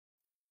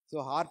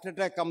So heart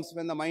attack comes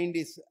when the mind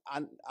is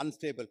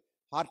unstable.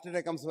 Heart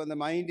attack comes when the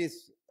mind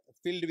is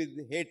filled with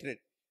hatred.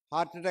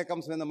 Heart attack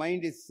comes when the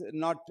mind is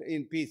not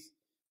in peace.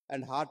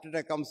 And heart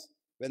attack comes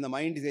when the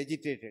mind is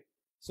agitated.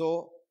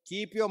 So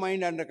keep your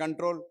mind under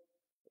control.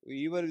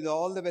 Even with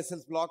all the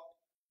vessels blocked,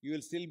 you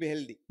will still be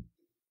healthy.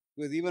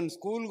 Because even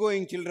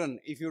school-going children,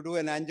 if you do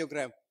an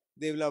angiogram,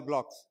 they will have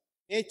blocks.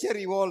 Nature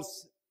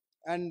evolves,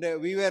 and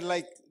we were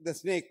like the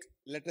snake.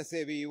 Let us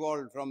say we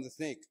evolved from the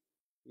snake.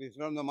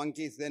 From the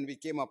monkeys, then we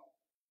came up.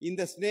 In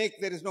the snake,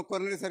 there is no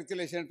coronary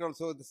circulation at all,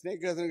 so the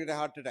snake doesn't get a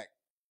heart attack.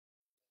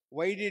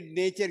 Why did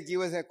nature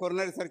give us a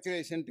coronary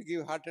circulation to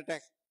give heart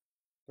attack?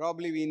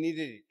 Probably we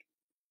needed it.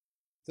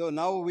 So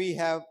now we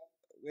have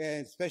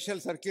a special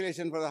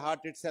circulation for the heart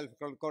itself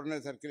called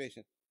coronary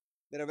circulation.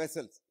 There are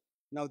vessels.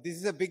 Now this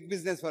is a big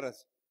business for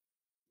us.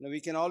 Now we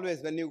can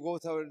always, when you go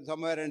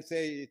somewhere and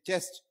say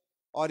chest,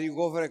 or you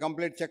go for a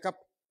complete checkup,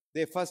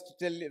 they first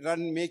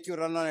make you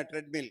run on a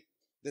treadmill.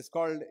 That's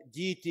called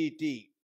GTT.